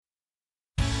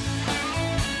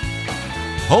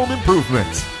home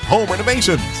improvements, home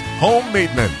renovations, home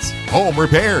maintenance, home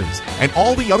repairs, and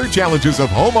all the other challenges of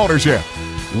home ownership.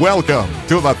 Welcome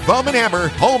to the Thumb and Hammer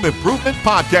Home Improvement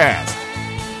Podcast.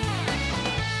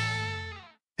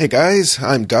 Hey guys,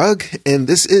 I'm Doug, and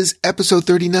this is episode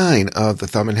 39 of the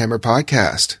Thumb and Hammer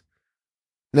Podcast.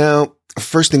 Now,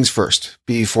 first things first,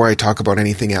 before I talk about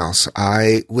anything else,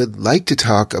 I would like to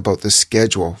talk about the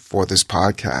schedule for this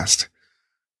podcast.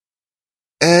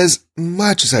 As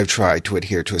much as I've tried to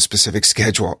adhere to a specific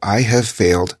schedule, I have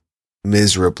failed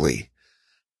miserably.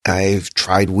 I've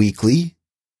tried weekly.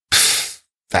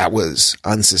 That was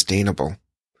unsustainable.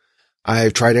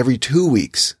 I've tried every 2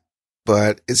 weeks,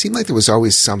 but it seemed like there was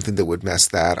always something that would mess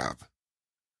that up.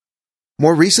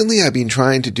 More recently, I've been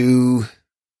trying to do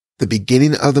the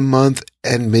beginning of the month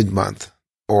and mid-month,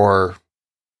 or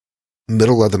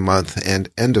middle of the month and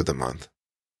end of the month.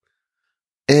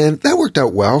 And that worked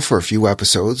out well for a few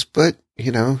episodes, but,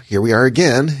 here we are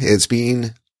again. It's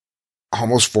been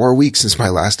almost 4 weeks since my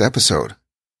last episode.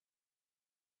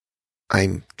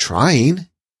 I'm trying.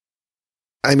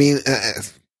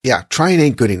 Trying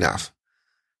ain't good enough,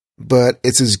 but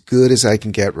it's as good as I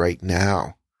can get right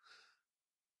now.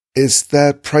 It's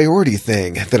that priority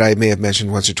thing that I may have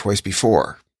mentioned once or twice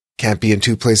before. Can't be in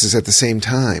two places at the same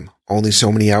time, only so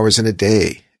many hours in a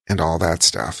day, and all that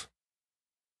stuff.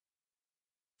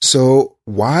 So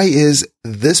why is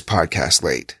this podcast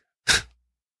late?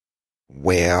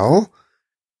 Well,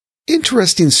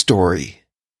 interesting story.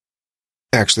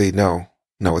 Actually, no,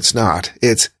 it's not.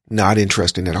 It's not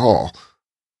interesting at all,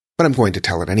 but I'm going to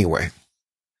tell it anyway.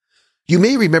 You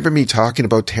may remember me talking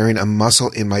about tearing a muscle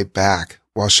in my back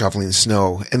while shoveling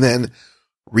snow and then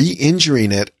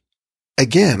re-injuring it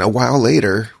again a while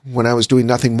later when I was doing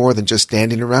nothing more than just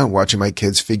standing around watching my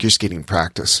kids figure skating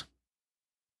practice.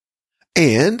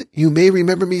 And you may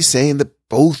remember me saying that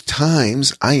both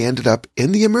times I ended up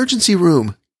in the emergency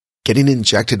room getting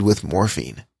injected with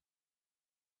morphine.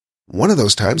 One of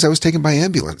those times I was taken by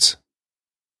ambulance.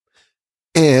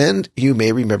 And you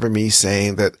may remember me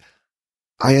saying that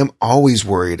I am always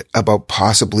worried about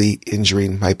possibly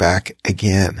injuring my back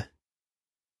again.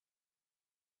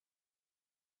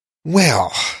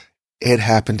 Well, it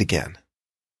happened again.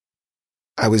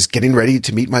 I was getting ready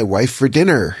to meet my wife for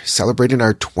dinner, celebrating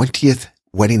our 20th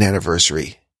wedding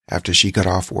anniversary after she got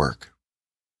off work.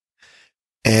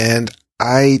 And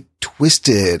I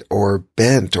twisted or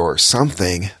bent or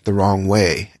something the wrong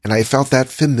way, and I felt that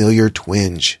familiar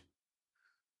twinge.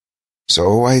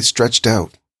 So I stretched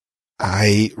out.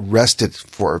 I rested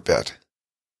for a bit.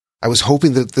 I was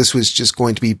hoping that this was just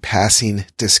going to be passing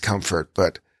discomfort,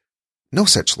 but no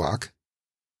such luck.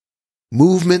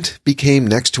 Movement became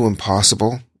next to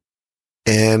impossible,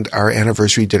 and our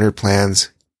anniversary dinner plans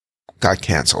got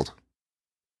canceled.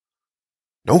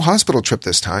 No hospital trip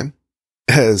this time.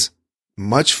 As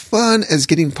much fun as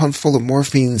getting pumped full of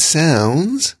morphine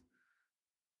sounds,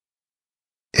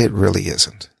 it really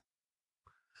isn't.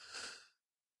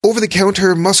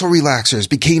 Over-the-counter muscle relaxers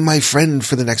became my friend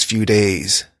for the next few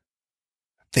days.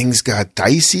 Things got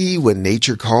dicey when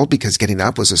nature called because getting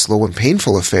up was a slow and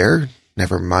painful affair,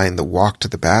 never mind the walk to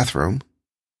the bathroom.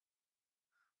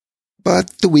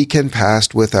 But the weekend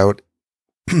passed without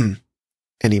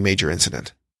any major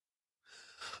incident.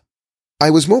 I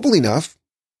was mobile enough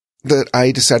that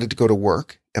I decided to go to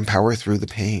work and power through the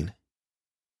pain.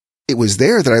 It was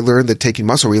there that I learned that taking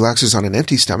muscle relaxers on an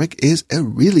empty stomach is a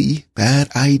really bad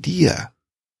idea.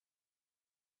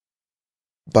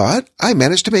 But I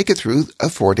managed to make it through a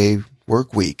 4-day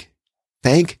work week.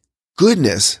 Thank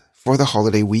goodness for the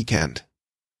holiday weekend.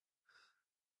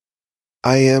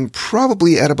 I am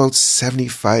probably at about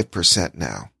 75%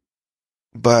 now.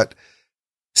 But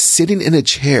sitting in a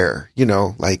chair,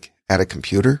 like at a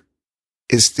computer,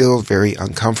 is still very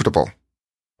uncomfortable.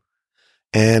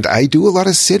 And I do a lot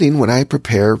of sitting when I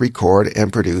prepare, record,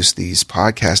 and produce these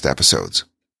podcast episodes.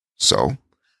 So,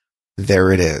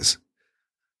 there it is.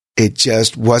 It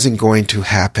just wasn't going to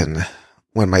happen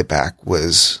when my back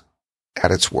was at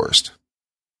its worst.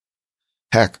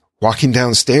 Heck, walking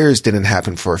downstairs didn't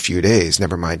happen for a few days,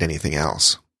 never mind anything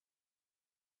else.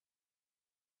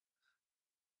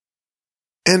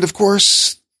 And of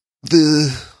course,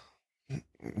 the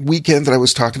weekend that I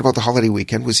was talking about, the holiday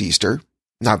weekend, was Easter.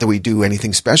 Not that we do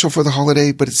anything special for the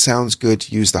holiday, but it sounds good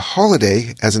to use the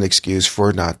holiday as an excuse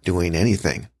for not doing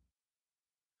anything.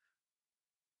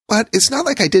 But it's not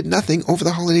like I did nothing over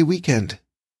the holiday weekend.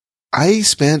 I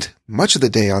spent much of the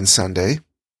day on Sunday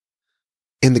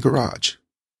in the garage,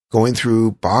 going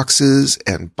through boxes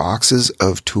and boxes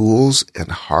of tools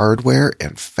and hardware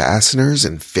and fasteners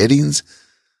and fittings.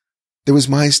 There was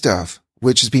my stuff,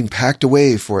 which has been packed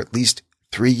away for at least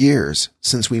 3 years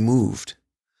since we moved.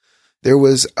 There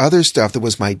was other stuff that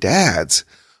was my dad's,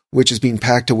 which has been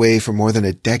packed away for more than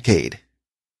a decade.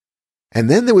 And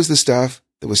then there was the stuff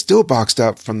that was still boxed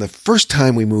up from the first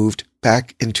time we moved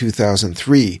back in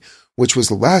 2003, which was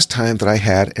the last time that I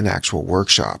had an actual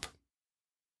workshop.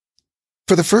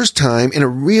 For the first time in a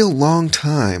real long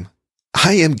time,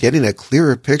 I am getting a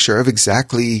clearer picture of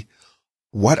exactly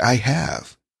what I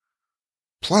have.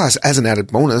 Plus, as an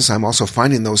added bonus, I'm also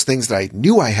finding those things that I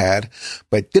knew I had,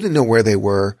 but didn't know where they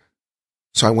were,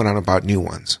 so I went on about new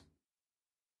ones.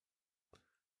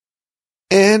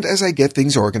 And as I get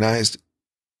things organized,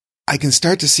 I can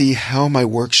start to see how my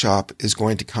workshop is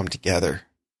going to come together.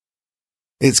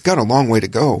 It's got a long way to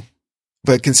go,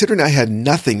 but considering I had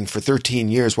nothing for 13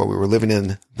 years while we were living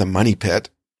in the money pit,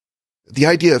 the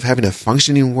idea of having a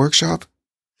functioning workshop,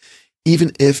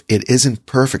 even if it isn't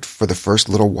perfect for the first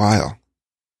little while,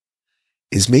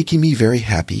 is making me very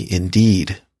happy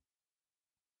indeed.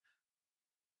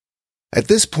 At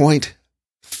this point,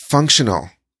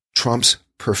 functional trumps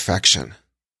perfection.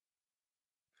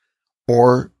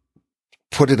 Or,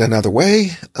 put it another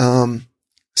way,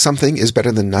 something is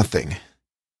better than nothing.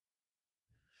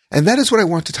 And that is what I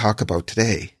want to talk about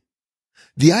today.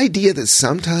 The idea that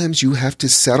sometimes you have to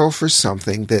settle for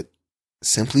something that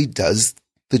simply does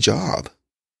the job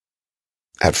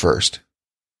at first.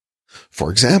 For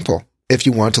example, if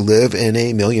you want to live in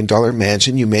a $1 million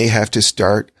mansion, you may have to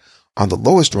start on the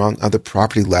lowest rung of the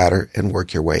property ladder and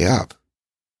work your way up.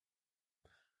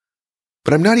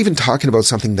 But I'm not even talking about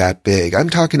something that big. I'm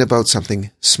talking about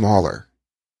something smaller.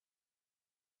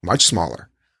 Much smaller.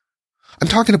 I'm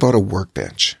talking about a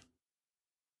workbench.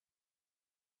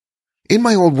 In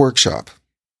my old workshop,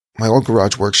 my old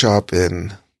garage workshop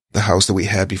in the house that we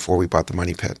had before we bought the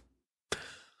money pit,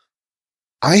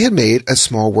 I had made a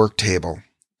small work table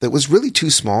that was really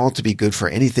too small to be good for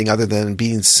anything other than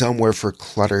being somewhere for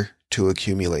clutter to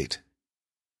accumulate.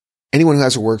 Anyone who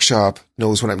has a workshop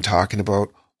knows what I'm talking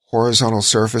about. Horizontal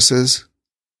surfaces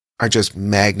are just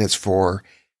magnets for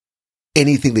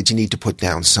anything that you need to put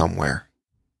down somewhere,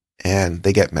 and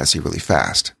they get messy really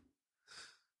fast.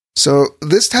 So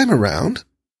this time around,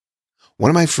 one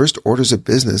of my first orders of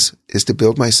business is to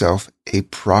build myself a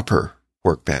proper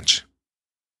workbench.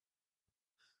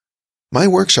 My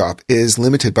workshop is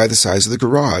limited by the size of the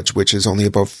garage, which is only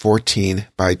about 14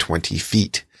 by 20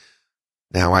 feet.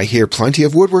 Now, I hear plenty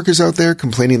of woodworkers out there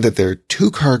complaining that their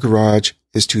 2-car garage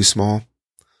is too small.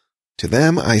 To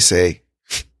them, I say,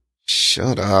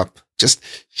 shut up. Just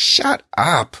shut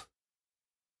up.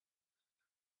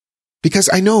 Because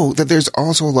I know that there's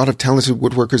also a lot of talented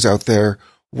woodworkers out there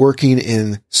working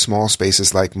in small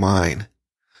spaces like mine.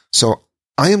 So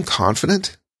I am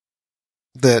confident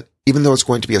that even though it's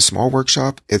going to be a small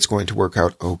workshop, it's going to work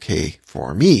out okay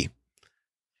for me.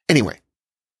 Anyway,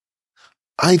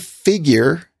 I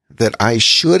figure that I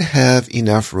should have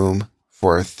enough room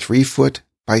for a 3-foot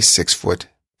by 6-foot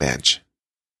bench.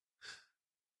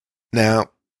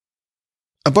 Now,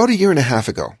 about a year and a half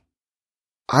ago,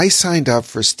 I signed up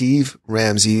for Steve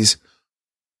Ramsey's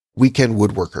Weekend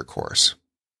Woodworker course.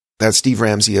 That's Steve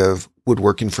Ramsey of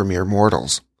Woodworking for Mere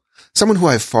Mortals, someone who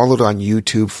I've followed on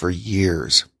YouTube for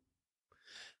years.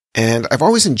 And I've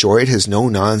always enjoyed his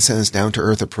no-nonsense,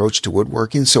 down-to-earth approach to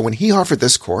woodworking, so when he offered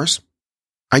this course,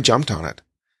 I jumped on it,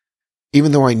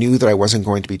 even though I knew that I wasn't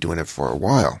going to be doing it for a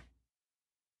while.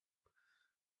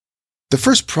 The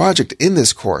first project in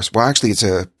this course, well, actually it's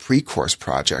a pre-course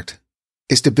project,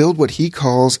 is to build what he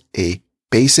calls a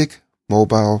basic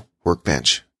mobile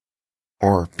workbench,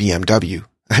 or BMW.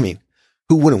 I mean,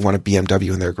 who wouldn't want a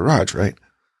BMW in their garage, right?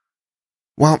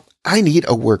 Well, I need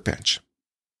a workbench.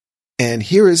 And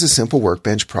here is a simple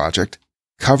workbench project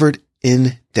covered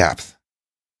in depth.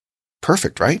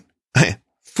 Perfect, right?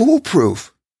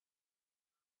 Foolproof.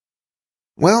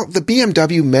 Well, the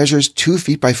BMW measures 2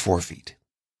 feet by 4 feet.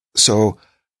 So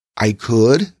I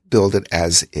could build it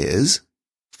as is,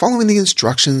 following the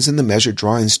instructions in the measure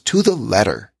drawings to the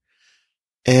letter.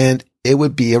 And it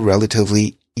would be a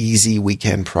relatively easy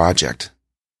weekend project.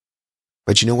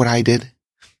 But you know what I did?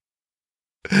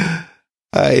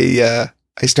 I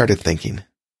started thinking.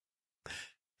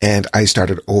 And I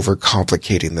started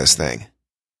overcomplicating this thing.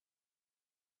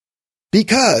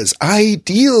 Because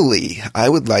ideally, I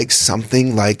would like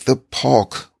something like the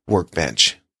Polk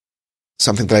workbench.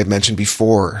 Something that I've mentioned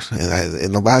before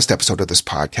in the last episode of this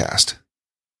podcast.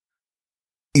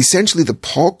 Essentially, the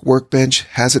Polk workbench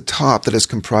has a top that is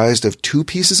comprised of 2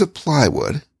 pieces of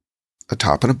plywood, a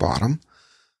top and a bottom,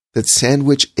 that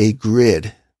sandwich a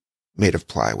grid made of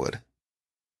plywood.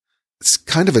 It's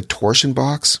kind of a torsion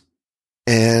box,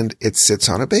 and it sits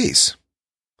on a base.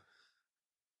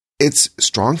 It's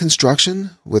strong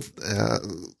construction with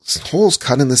holes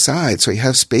cut in the side, so you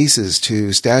have spaces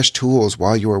to stash tools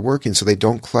while you are working so they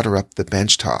don't clutter up the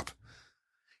bench top.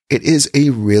 It is a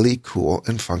really cool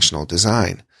and functional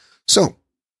design. So,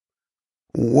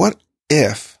 what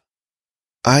if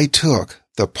I took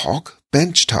the Polk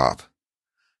bench top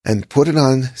and put it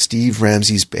on Steve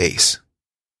Ramsey's base,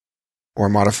 or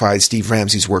modified Steve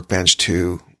Ramsey's workbench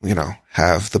to,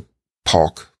 have the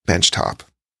Polk bench top?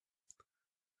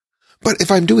 But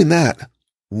if I'm doing that,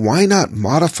 why not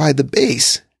modify the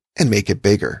base and make it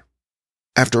bigger?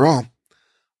 After all,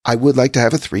 I would like to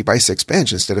have a 3x6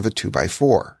 bench instead of a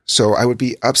 2x4. So I would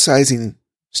be upsizing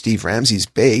Steve Ramsey's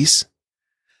base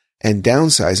and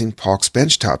downsizing Polk's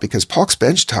bench top, because Polk's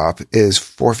bench top is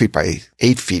 4 feet by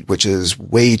 8 feet, which is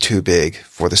way too big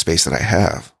for the space that I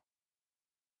have.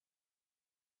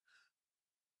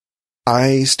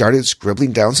 I started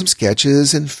scribbling down some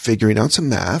sketches and figuring out some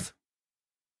math.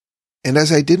 And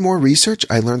as I did more research,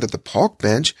 I learned that the Polk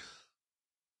bench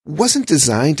wasn't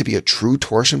designed to be a true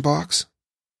torsion box.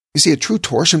 You see, a true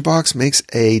torsion box makes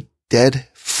a dead,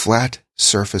 flat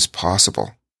surface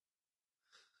possible.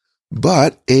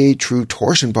 But a true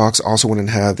torsion box also wouldn't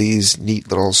have these neat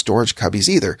little storage cubbies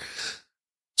either.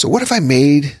 So what if I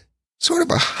made sort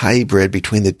of a hybrid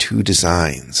between the two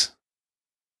designs?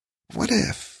 What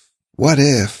if?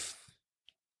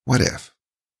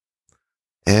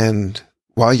 And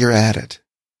while you're at it,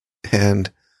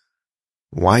 and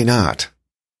why not?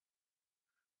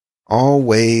 All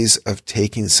ways of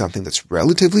taking something that's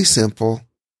relatively simple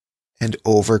and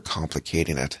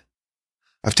overcomplicating it.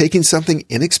 Of taking something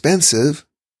inexpensive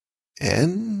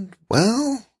and,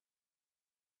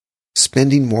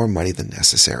 spending more money than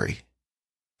necessary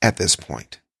at this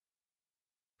point.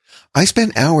 I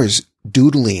spent hours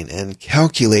doodling and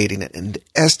calculating and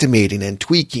estimating and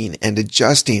tweaking and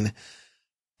adjusting,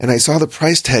 and I saw the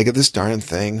price tag of this darn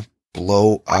thing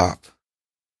blow up.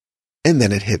 And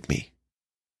then it hit me.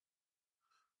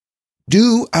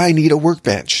 Do I need a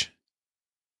workbench?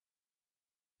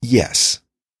 Yes.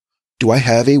 Do I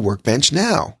have a workbench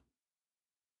now?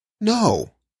 No.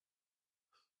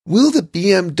 Will the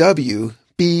BMW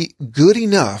be good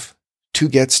enough to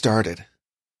get started?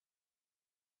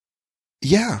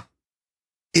 Yeah,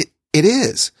 it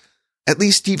is. At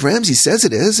least Steve Ramsey says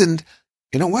it is, and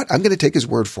you know what? I'm going to take his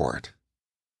word for it.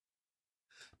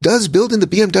 Does building the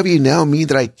BMW now mean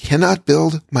that I cannot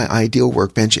build my ideal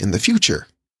workbench in the future?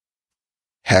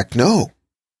 Heck no.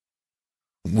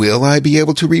 Will I be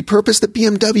able to repurpose the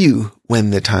BMW when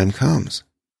the time comes?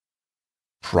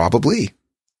 Probably.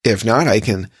 If not, I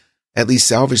can at least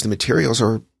salvage the materials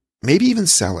or maybe even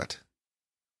sell it.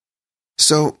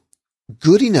 So,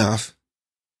 good enough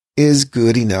is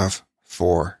good enough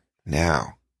for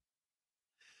now.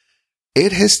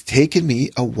 It has taken me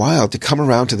a while to come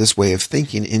around to this way of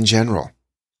thinking in general.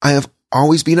 I have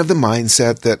always been of the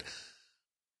mindset that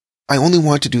I only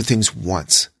want to do things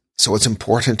once, so it's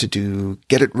important to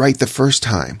get it right the first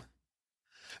time.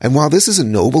 And while this is a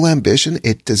noble ambition,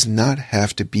 it does not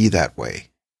have to be that way.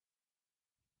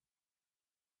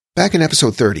 Back in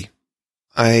episode 30,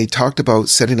 I talked about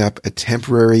setting up a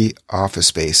temporary office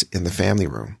space in the family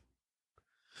room.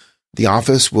 The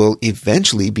office will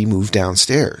eventually be moved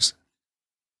downstairs.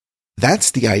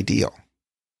 That's the ideal.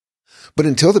 But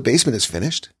until the basement is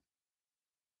finished,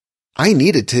 I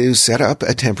needed to set up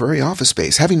a temporary office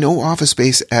space. Having no office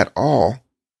space at all,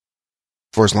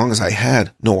 for as long as I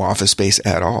had no office space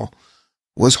at all,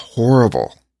 was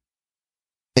horrible.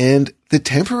 And the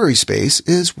temporary space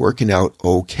is working out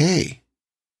okay.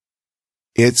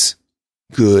 It's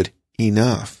good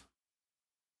enough.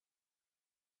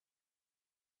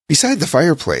 Beside the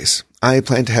fireplace, I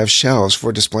plan to have shelves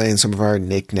for displaying some of our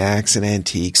knickknacks and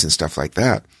antiques and stuff like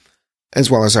that, as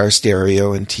well as our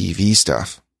stereo and TV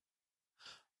stuff.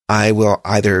 I will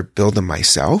either build them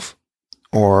myself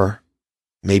or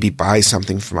maybe buy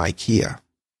something from IKEA.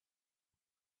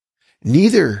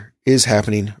 Neither is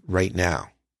happening right now.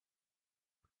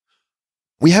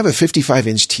 We have a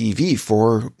 55-inch TV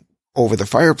for over the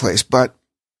fireplace, but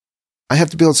I have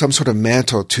to build some sort of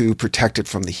mantle to protect it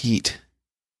from the heat.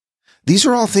 These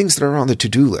are all things that are on the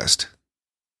to-do list.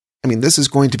 I mean, this is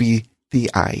going to be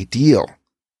the ideal.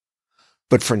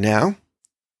 But for now,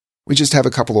 we just have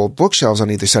a couple old bookshelves on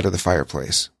either side of the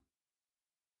fireplace.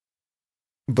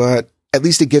 But at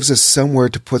least it gives us somewhere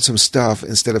to put some stuff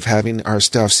instead of having our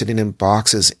stuff sitting in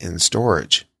boxes in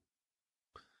storage.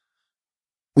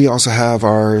 We also have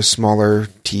our smaller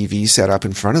TV set up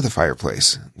in front of the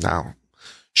fireplace. Now,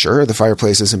 sure, the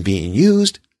fireplace isn't being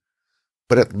used,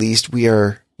 but at least we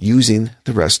are using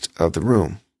the rest of the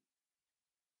room.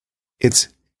 It's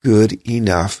good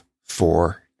enough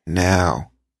for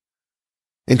now,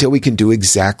 until we can do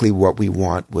exactly what we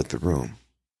want with the room.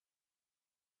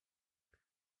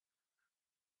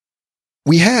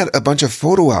 We had a bunch of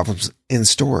photo albums in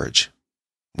storage.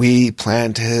 We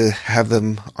plan to have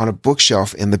them on a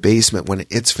bookshelf in the basement when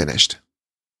it's finished.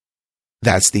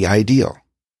 That's the ideal.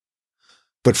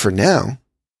 But for now,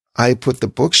 I put the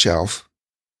bookshelf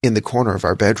in the corner of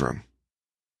our bedroom.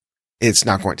 It's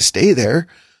not going to stay there,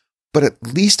 but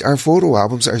at least our photo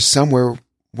albums are somewhere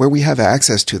where we have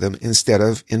access to them instead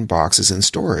of in boxes in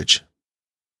storage.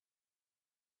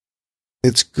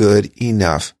 It's good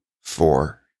enough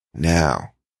for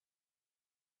now.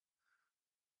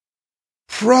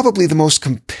 Probably the most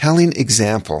compelling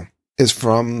example is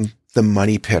from the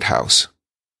Money Pit house.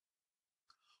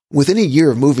 Within a year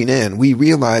of moving in, we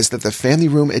realized that the family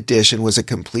room addition was a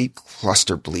complete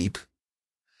cluster bleep,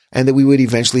 and that we would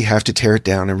eventually have to tear it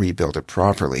down and rebuild it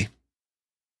properly.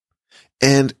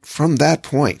 And from that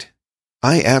point,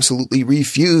 I absolutely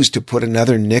refused to put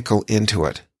another nickel into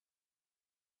it.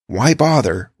 Why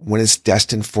bother when it's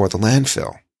destined for the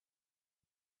landfill?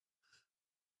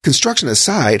 Construction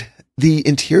aside, the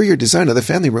interior design of the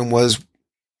family room was,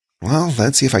 well,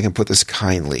 let's see if I can put this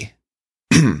kindly,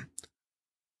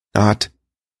 not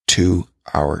to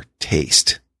our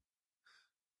taste.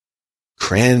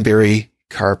 Cranberry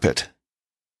carpet,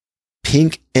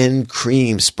 pink and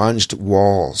cream sponged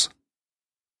walls,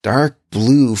 dark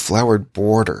blue flowered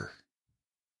border.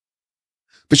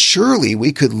 But surely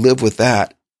we could live with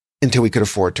that until we could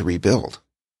afford to rebuild.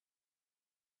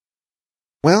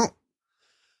 Well,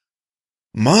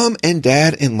 Mom and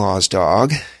Dad-in-law's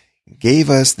dog gave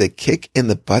us the kick in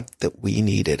the butt that we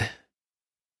needed.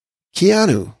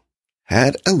 Keanu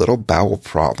had a little bowel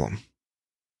problem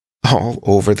all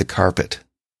over the carpet.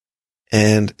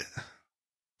 And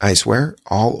I swear,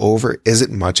 all over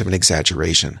isn't much of an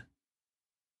exaggeration.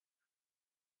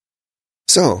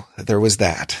 So there was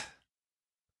that.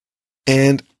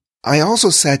 And I also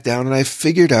sat down and I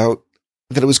figured out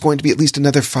that it was going to be at least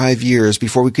another 5 years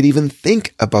before we could even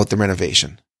think about the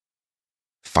renovation.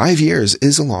 5 years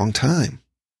is a long time.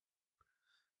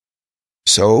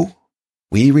 So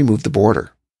we removed the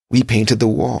border, we painted the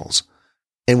walls,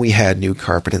 and we had new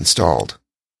carpet installed.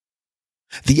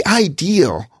 The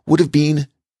ideal would have been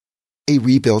a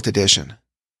rebuilt addition.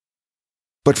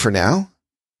 But for now,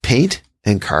 paint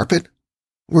and carpet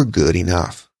were good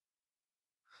enough.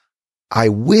 I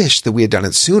wish that we had done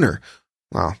it sooner.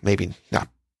 Well, maybe not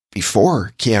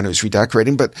before Keanu's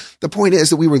redecorating, but the point is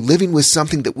that we were living with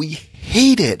something that we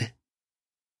hated,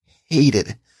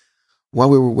 while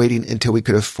we were waiting until we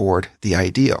could afford the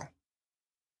ideal.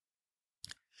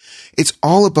 It's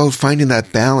all about finding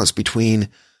that balance between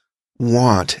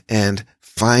want and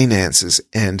finances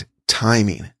and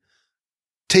timing.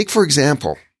 Take, for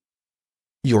example,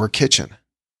 your kitchen.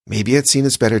 Maybe it's seen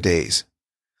its better days.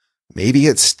 Maybe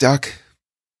it's stuck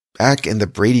back in the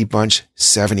Brady Bunch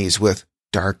 70s with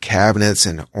dark cabinets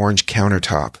and orange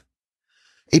countertop.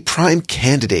 A prime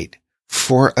candidate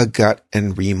for a gut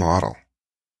and remodel.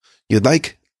 You'd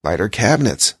like lighter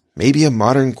cabinets, maybe a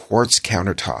modern quartz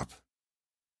countertop.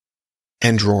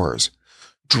 And drawers.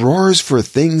 Drawers for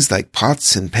things like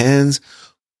pots and pans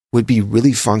would be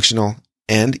really functional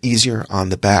and easier on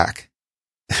the back.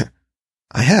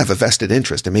 I have a vested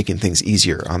interest in making things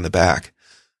easier on the back.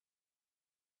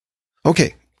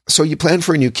 Okay, so you plan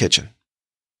for a new kitchen,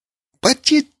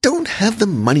 but you don't have the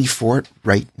money for it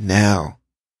right now.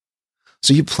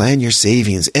 So you plan your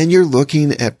savings and you're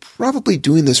looking at probably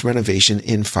doing this renovation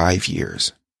in 5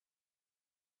 years.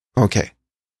 Okay,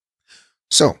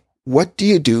 so what do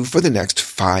you do for the next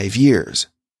 5 years?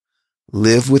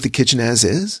 Live with the kitchen as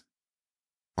is?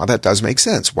 Well, that does make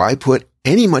sense. Why put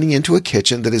any money into a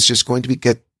kitchen that is just going to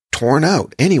get torn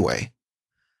out anyway?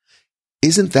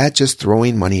 Isn't that just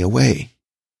throwing money away?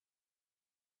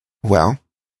 Well,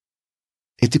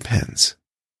 it depends.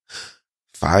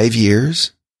 5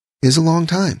 years is a long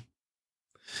time.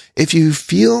 If you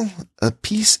feel a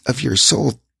piece of your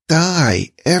soul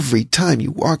die every time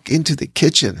you walk into the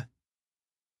kitchen,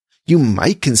 you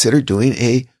might consider doing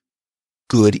a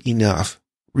good enough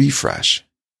refresh.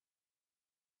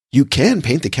 You can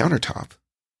paint the countertop.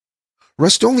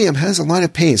 Rust-Oleum has a line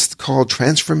of paints called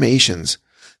Transformations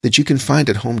that you can find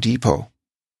at Home Depot.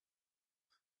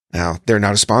 Now, they're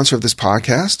not a sponsor of this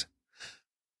podcast,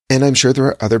 and I'm sure there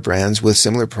are other brands with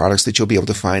similar products that you'll be able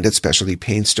to find at specialty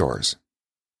paint stores.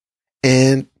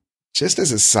 And just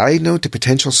as a side note to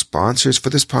potential sponsors for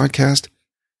this podcast,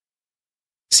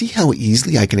 see how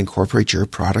easily I can incorporate your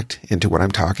product into what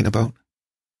I'm talking about?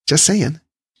 Just saying.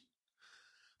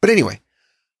 But anyway,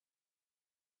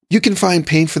 you can find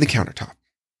paint for the countertop.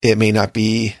 It may not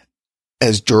be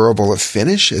as durable a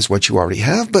finish as what you already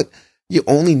have, but you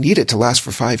only need it to last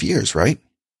for 5 years, right?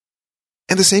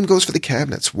 And the same goes for the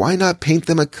cabinets. Why not paint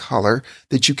them a color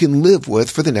that you can live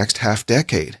with for the next half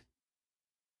decade?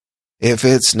 If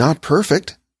it's not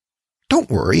perfect, don't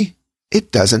worry.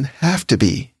 It doesn't have to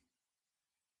be.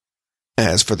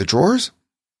 As for the drawers,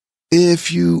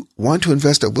 if you want to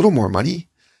invest a little more money,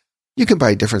 you can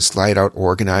buy different slide-out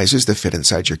organizers that fit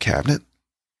inside your cabinet.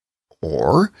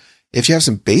 Or, if you have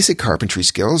some basic carpentry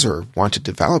skills or want to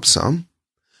develop some,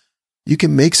 you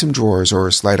can make some drawers or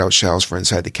slide-out shelves for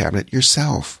inside the cabinet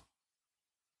yourself.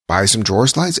 Buy some drawer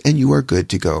slides and you are good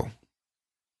to go.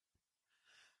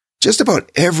 Just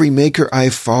about every maker I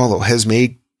follow has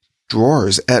made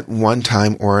drawers at one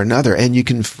time or another, and you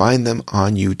can find them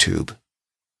on YouTube.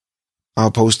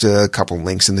 I'll post a couple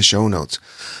links in the show notes.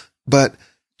 But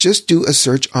just do a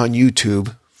search on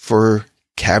YouTube for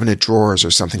cabinet drawers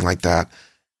or something like that,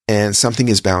 and something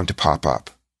is bound to pop up.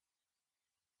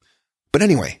 But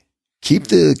anyway, keep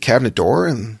the cabinet door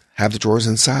and have the drawers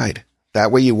inside.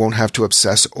 That way you won't have to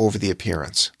obsess over the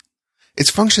appearance.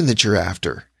 It's function that you're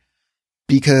after.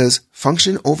 Because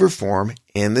function over form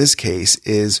in this case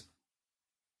is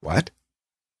what?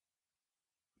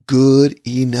 Good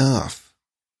enough.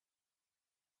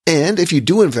 And if you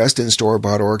do invest in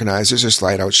store-bought organizers or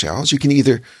slide-out shelves, you can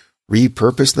either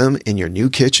repurpose them in your new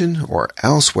kitchen or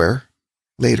elsewhere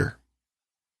later.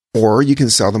 Or you can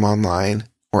sell them online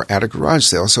or at a garage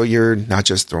sale so you're not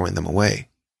just throwing them away.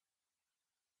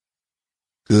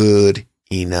 Good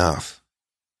enough.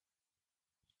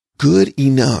 Good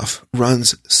enough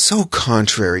runs so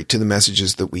contrary to the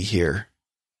messages that we hear.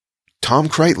 Tom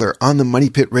Kreitler on the Money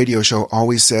Pit radio show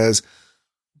always says,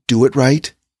 do it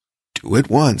right, do it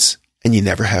once, and you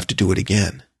never have to do it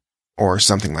again. Or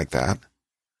something like that.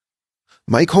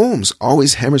 Mike Holmes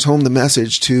always hammers home the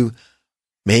message to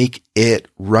make it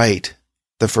right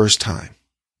the first time.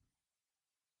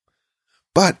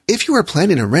 But if you are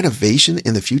planning a renovation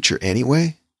in the future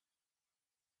anyway,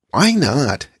 why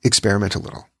not experiment a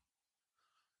little?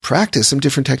 Practice some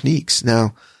different techniques.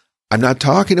 Now, I'm not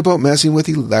talking about messing with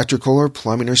electrical or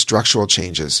plumbing or structural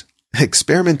changes.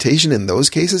 Experimentation in those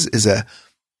cases is a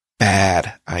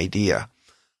bad idea.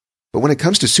 But when it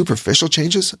comes to superficial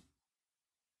changes,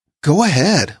 go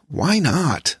ahead. Why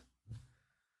not?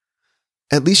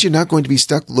 At least you're not going to be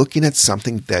stuck looking at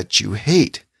something that you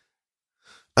hate.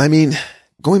 I mean,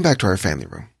 going back to our family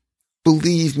room.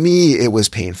 Believe me, it was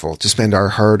painful to spend our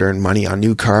hard-earned money on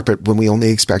new carpet when we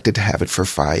only expected to have it for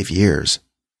 5 years.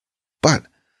 But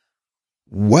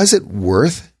was it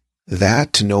worth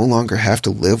that to no longer have to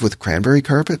live with cranberry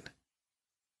carpet?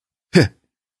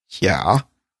 Yeah,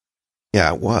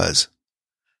 it was.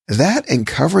 That and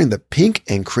covering the pink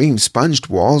and cream sponged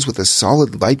walls with a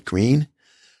solid light green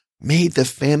made the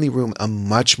family room a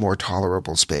much more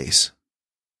tolerable space.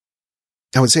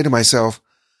 I would say to myself,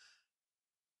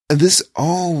 this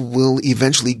all will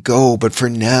eventually go, but for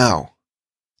now,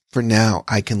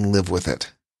 I can live with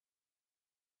it.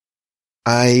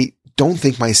 I don't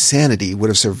think my sanity would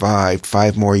have survived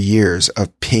 5 more years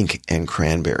of pink and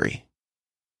cranberry.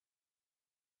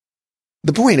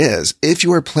 The point is, if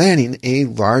you are planning a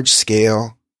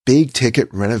large-scale,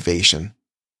 big-ticket renovation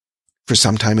for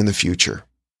some time in the future,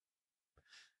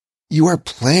 you are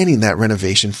planning that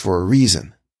renovation for a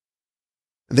reason.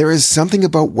 There is something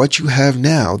about what you have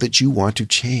now that you want to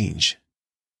change.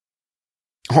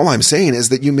 All I'm saying is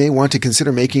that you may want to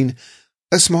consider making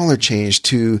a smaller change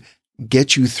to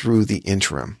get you through the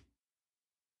interim.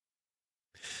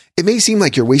 It may seem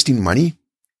like you're wasting money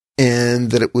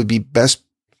and that it would be best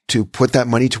to put that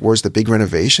money towards the big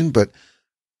renovation, but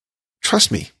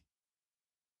trust me,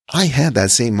 I had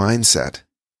that same mindset.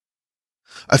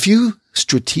 A few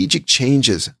strategic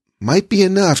changes might be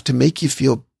enough to make you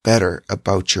feel better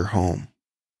about your home.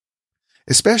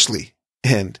 Especially,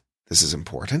 and this is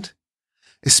important,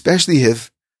 especially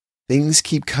if things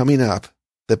keep coming up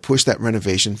that push that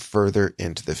renovation further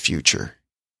into the future.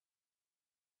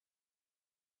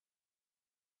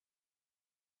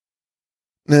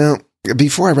 Now,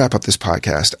 before I wrap up this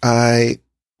podcast, I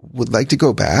would like to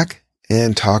go back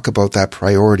and talk about that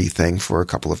priority thing for a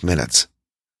couple of minutes.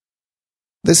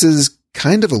 This is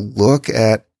kind of a look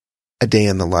at a day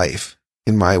in the life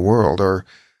in my world, or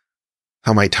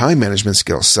how my time management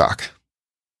skills suck.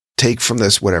 Take from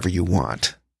this whatever you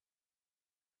want.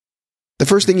 The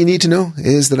first thing you need to know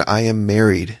is that I am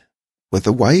married with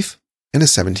a wife and a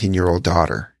 17-year-old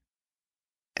daughter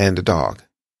and a dog.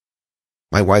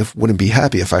 My wife wouldn't be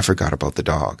happy if I forgot about the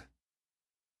dog.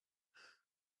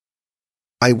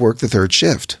 I work the 3rd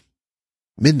shift,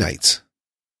 midnights.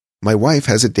 My wife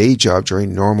has a day job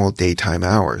during normal daytime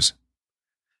hours.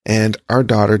 and our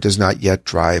daughter does not yet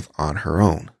drive on her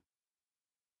own.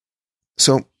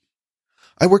 So,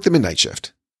 I work the midnight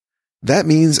shift. That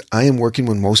means I am working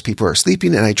when most people are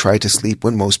sleeping, and I try to sleep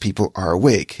when most people are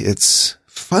awake. It's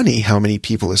funny how many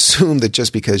people assume that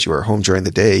just because you are home during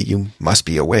the day, you must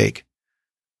be awake.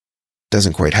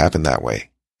 Doesn't quite happen that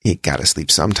way. You gotta sleep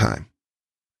sometime.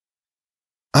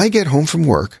 I get home from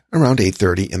work around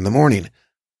 8:30 in the morning.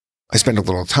 I spend a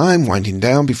little time winding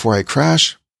down before I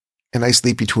crash, and I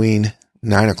sleep between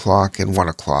 9 o'clock and 1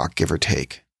 o'clock, give or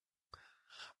take.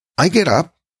 I get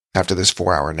up after this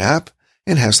 4-hour nap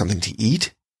and have something to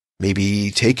eat,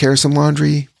 maybe take care of some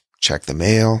laundry, check the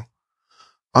mail.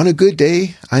 On a good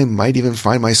day, I might even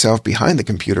find myself behind the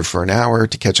computer for an hour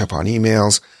to catch up on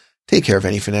emails, take care of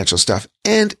any financial stuff,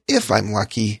 and if I'm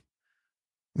lucky,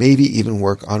 maybe even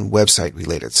work on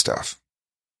website-related stuff.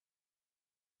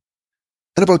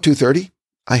 At about 2:30,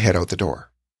 I head out the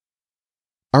door.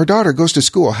 Our daughter goes to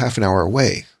school half an hour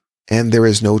away, and there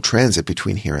is no transit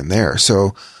between here and there,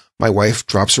 so my wife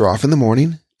drops her off in the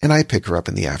morning, and I pick her up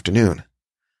in the afternoon.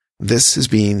 This has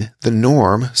been the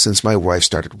norm since my wife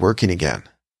started working again.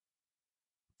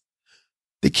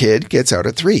 The kid gets out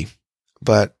at 3,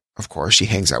 but of course she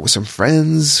hangs out with some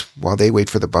friends while they wait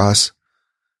for the bus,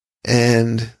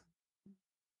 and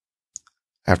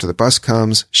after the bus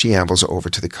comes, she ambles over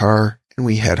to the car, and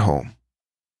we head home.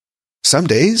 Some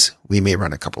days, we may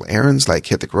run a couple errands, like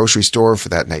hit the grocery store for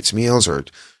that night's meals or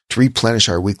to replenish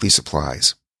our weekly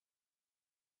supplies.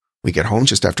 We get home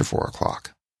just after 4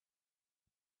 o'clock.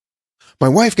 My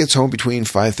wife gets home between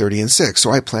 5:30 and 6,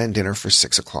 so I plan dinner for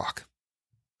 6 o'clock.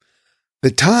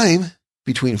 The time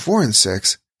between 4 and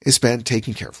 6 is spent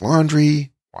taking care of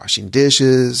laundry, washing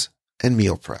dishes, and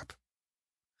meal prep.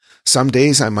 Some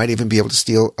days I might even be able to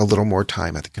steal a little more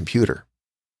time at the computer.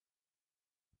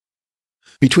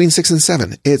 Between 6 and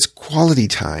 7, it's quality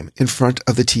time in front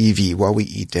of the TV while we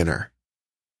eat dinner.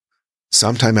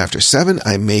 Sometime after 7,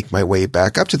 I make my way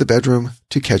back up to the bedroom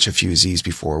to catch a few Z's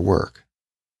before work.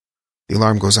 The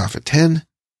alarm goes off at 10.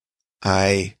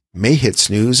 I may hit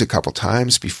snooze a couple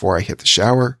times before I hit the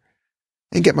shower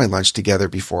and get my lunch together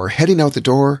before heading out the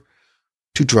door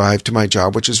to drive to my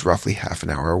job, which is roughly half an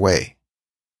hour away.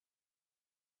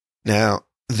 Now,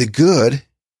 the good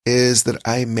is that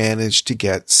I managed to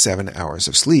get 7 hours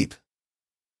of sleep.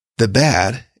 The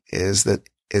bad is that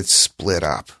it's split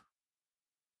up.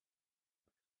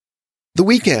 The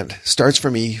weekend starts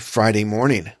for me Friday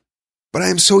morning, but I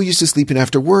am so used to sleeping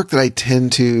after work that I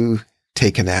tend to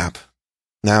take a nap.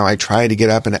 Now, I try to get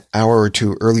up an hour or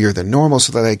two earlier than normal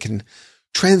so that I can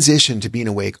transition to being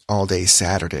awake all day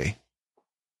Saturday.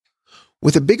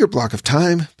 With a bigger block of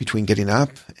time between getting up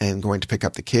and going to pick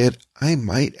up the kid, I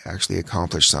might actually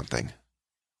accomplish something.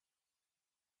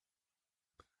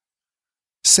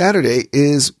 Saturday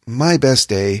is my best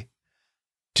day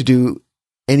to do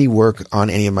any work on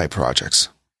any of my projects.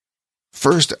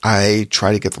 First, I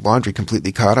try to get the laundry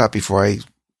completely caught up before I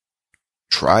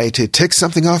try to tick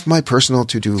something off my personal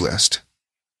to-do list.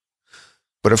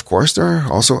 But of course, there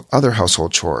are also other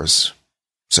household chores,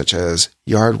 such as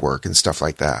yard work and stuff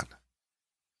like that.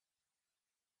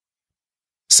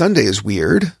 Sunday is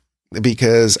weird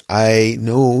because I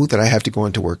know that I have to go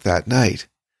into work that night.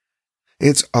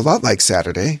 It's a lot like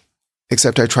Saturday,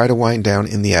 except I try to wind down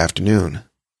in the afternoon,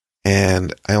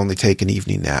 and I only take an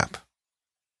evening nap.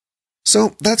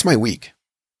 So that's my week.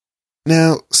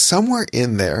 Now, somewhere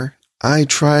in there, I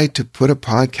try to put a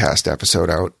podcast episode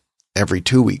out every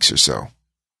 2 weeks or so.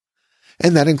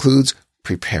 And that includes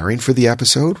preparing for the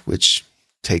episode, which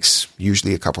takes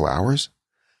usually a couple hours,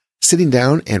 sitting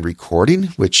down and recording,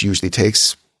 which usually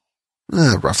takes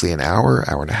roughly an hour,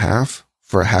 hour and a half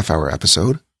for a half-hour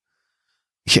episode.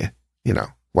 Yeah,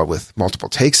 what with multiple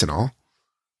takes and all.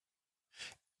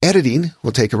 Editing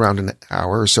will take around an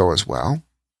hour or so as well.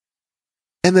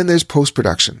 And then there's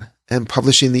post-production and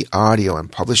publishing the audio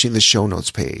and publishing the show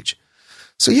notes page.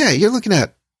 So yeah, you're looking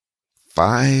at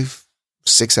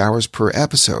 5-6 hours per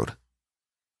episode.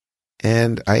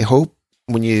 And I hope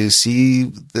when you see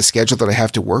the schedule that I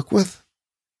have to work with,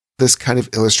 this kind of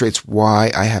illustrates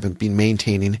why I haven't been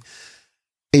maintaining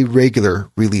a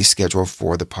regular release schedule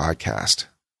for the podcast.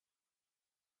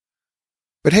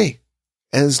 But hey,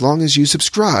 as long as you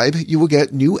subscribe, you will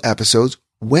get new episodes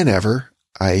whenever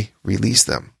I release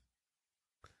them.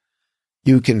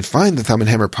 You can find the Thumb and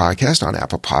Hammer podcast on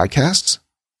Apple Podcasts,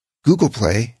 Google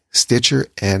Play, Stitcher,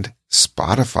 and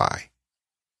Spotify.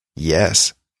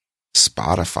 Yes,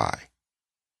 Spotify.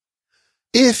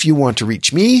 If you want to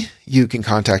reach me, you can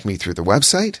contact me through the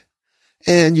website,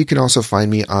 and you can also find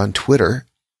me on Twitter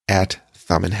at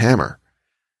Thumb and Hammer.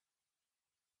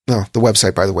 No, the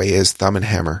website, by the way, is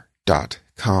thumbandhammer.com.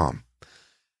 amazon.com.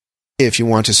 If you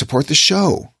want to support the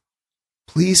show,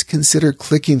 please consider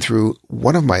clicking through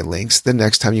one of my links the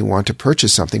next time you want to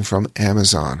purchase something from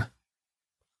Amazon.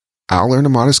 I'll earn a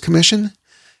modest commission,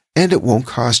 and it won't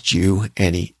cost you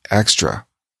any extra.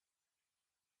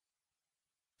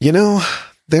 You know,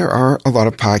 there are a lot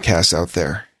of podcasts out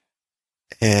there,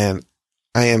 and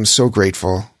I am so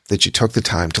grateful that you took the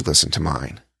time to listen to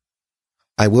mine.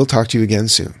 I will talk to you again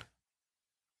soon.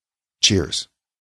 Cheers.